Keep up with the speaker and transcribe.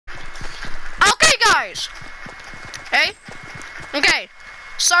guys. Okay? Okay.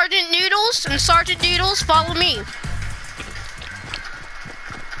 Sergeant Noodles and Sergeant Noodles, follow me.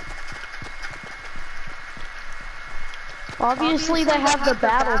 Obviously, they have the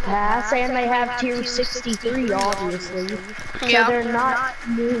battle pass and they have tier 63, obviously. Yeah. So they're not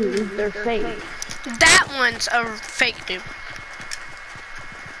new, they're fake. That one's a fake noob.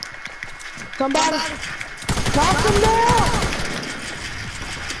 Somebody, knock them down!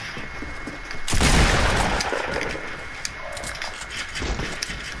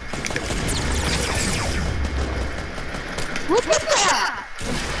 Look at that!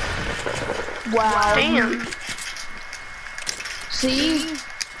 Wow. Damn. See?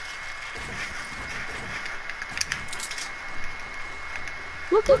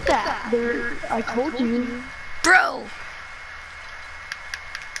 Look at that. I told you. Bro.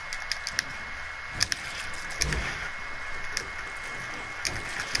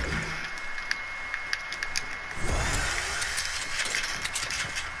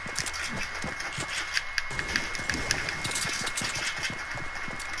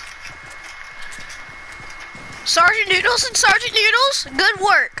 Sergeant Noodles and Sergeant Noodles, good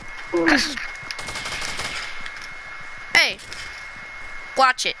work. Hey,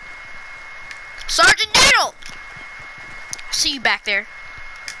 watch it. Sergeant Noodle! I see you back there.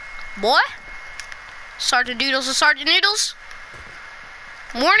 Boy? Sergeant Noodles and Sergeant Noodles?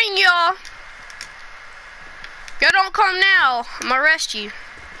 Morning, y'all. Y'all don't come now, I'm gonna arrest you.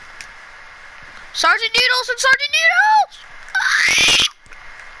 Sergeant Noodles and Sergeant Noodles!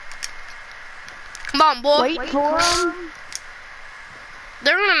 Come on, boy. Wait for them.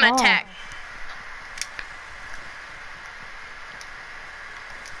 They're gonna attack.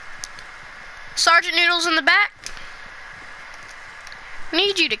 Sergeant Noodles in the back.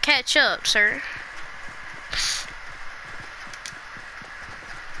 Need you to catch up, sir.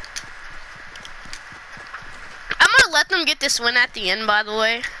 I'm gonna let them get this win at the end, by the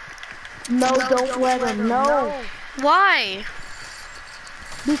way. No, don't let them. No. Why?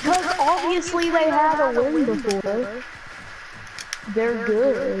 Because obviously they had a win before. They're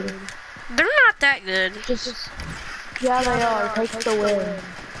good. They're not that good. Yeah, they are. Take the win.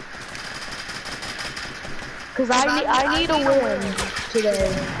 Cause I need a win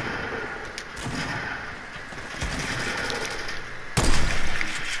today.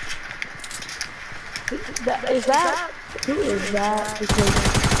 Who is that?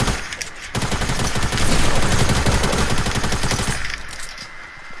 Because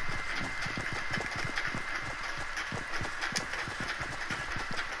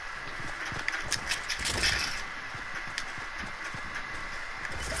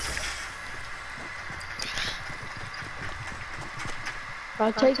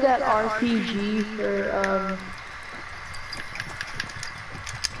I'll take that RPG for,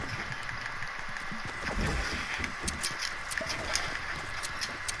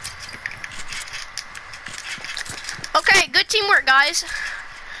 Okay, good teamwork, guys.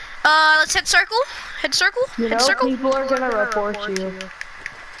 Let's head circle. Head circle. Head circle. People are gonna report you.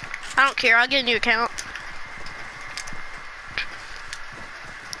 I don't care. I'll get a new account.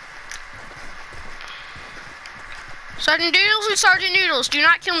 Sergeant Noodles and Sergeant Noodles, do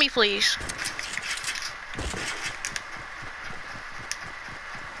not kill me, please.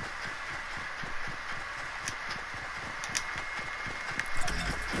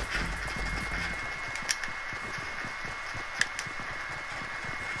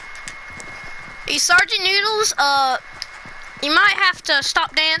 Hey, Sergeant Noodles, you might have to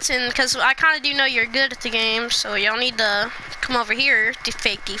stop dancing because I kind of do know you're good at the game, so y'all need to come over here to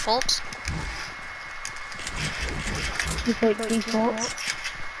fake defaults. You fake defaults?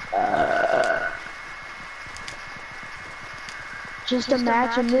 Just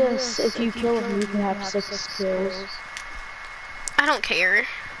imagine this, if you kill him, you can have 6 kills. I don't care.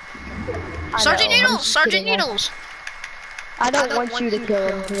 Sergeant Noodles! Sergeant Noodles! I don't want you to kill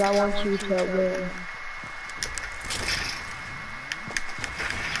him, because I want you to win.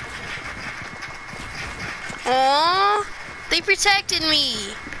 Aww, they protected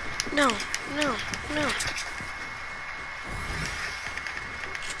me. No, no, no.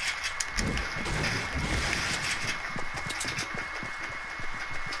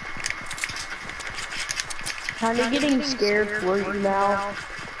 Kinda getting scared for you now.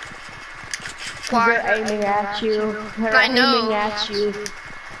 Cause they're aiming at you. They're aiming at you.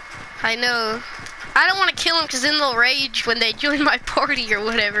 I know. I don't want to kill them because then they'll rage when they join my party or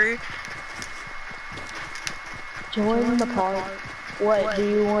whatever. Join the party. What, do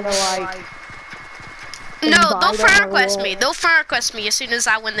you want to like... No, they'll friend request me. They'll friend request me as soon as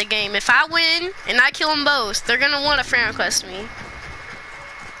I win the game. If I win and I kill them both, they're gonna want to friend request me.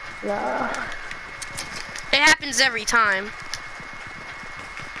 Yeah. happens every time.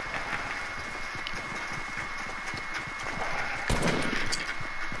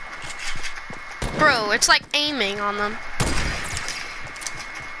 Bro, it's like aiming on them.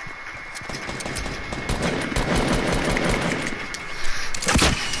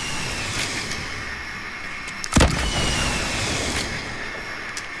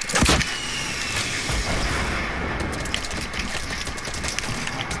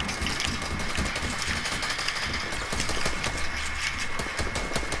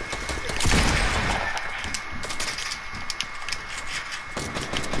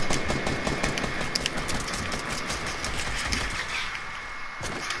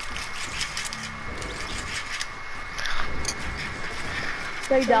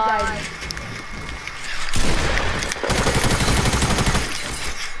 They died.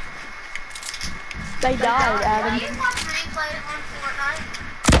 They died, Adam. You watch me play on Fortnite?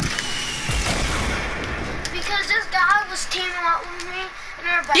 Because this guy was teaming up with me, and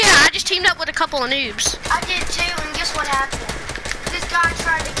everybody. Yeah, I just teamed up with a couple of noobs. I did too, and guess what happened? This guy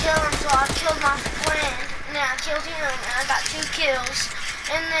tried to kill him, so I killed my friend, and then I killed him, and I got 2 kills.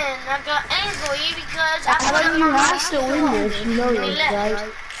 And then I got angry because I put him You on have to win this, you know and he this, left.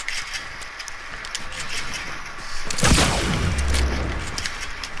 right?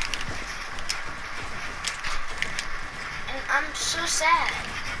 And I'm so sad.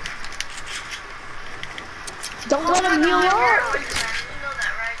 Don't let him heal up. You know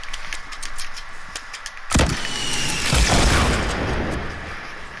that, right?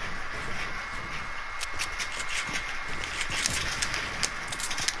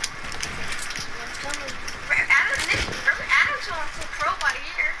 Adam's going full pro by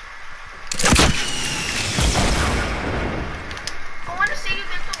here. I want to see you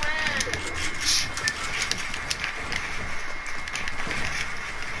get the win.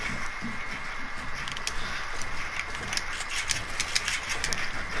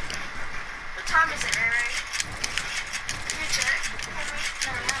 What time is it, Ray? Can you check?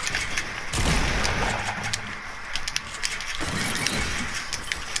 No, no.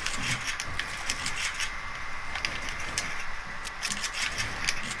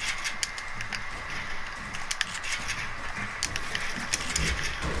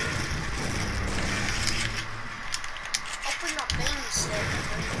 Open up main stick.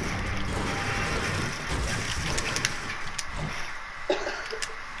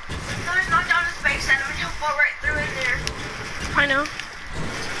 There's knocked down his face and he'll fall right through in there. I know.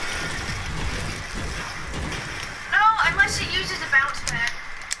 No, unless he uses a bounce pad.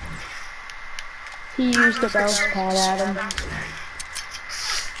 He used a bounce pad, Adam.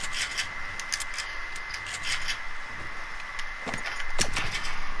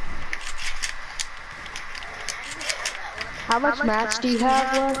 How much mats do you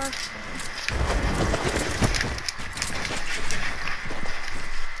have left?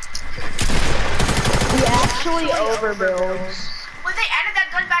 He actually overbuilds. Well, they added that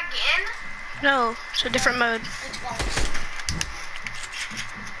gun back in? No, it's a different mode. It's false.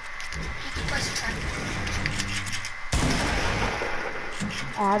 You can place a track.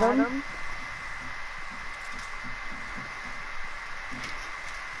 Adam?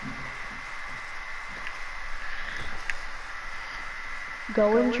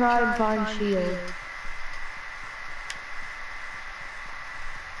 Go and try and find shield.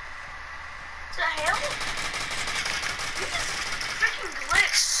 The hell? You just freaking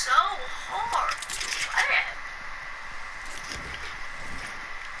glitch so hard.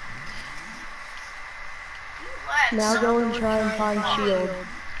 What? Now go and try and find shield.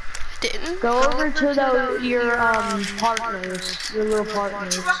 Didn't? Go over to your partners, your little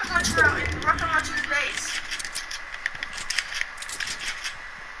partners. Rocket launcher out and rocket launcher his base.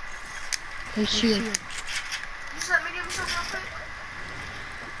 Hey, shield. Just let me do something real quick.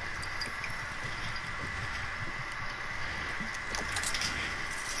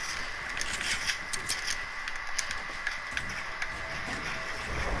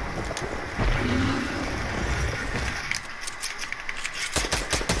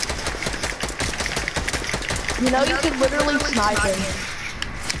 You know you can literally snipe him.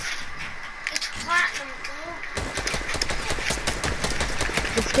 It's platinum gold.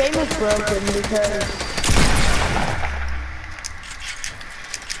 This game is broken because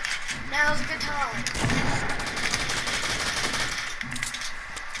Now's a good time.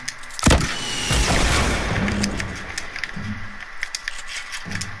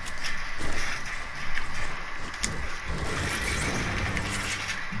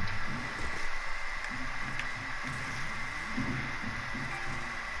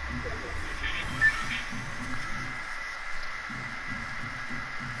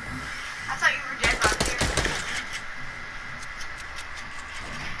 I thought you were dead back there.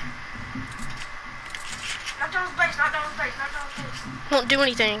 Won't do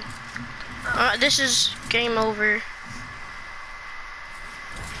anything. This is game over.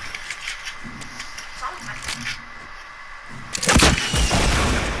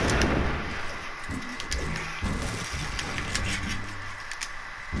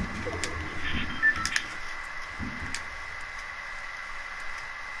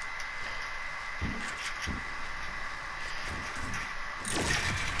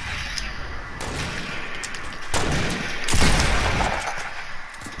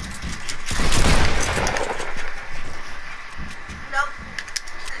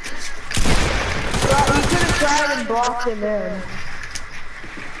 Tried and blocked him in.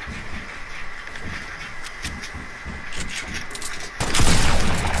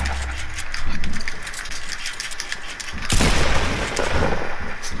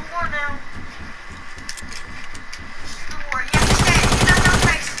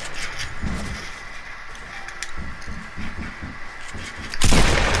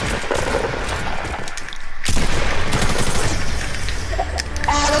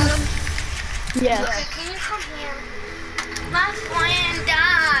 Adam. Yes. Can you come here? My friend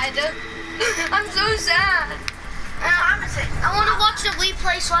died. I'm so sad. I want to watch the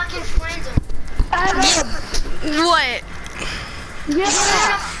replay so I can friend him. Adam. What? Yeah.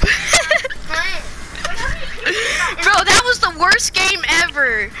 Bro, that was the worst game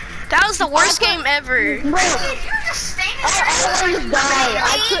ever. That was the worst game ever. Bro, You're just standing I always died.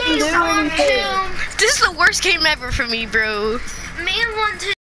 I couldn't do anything. This is the worst game ever for me, bro. Man wanted to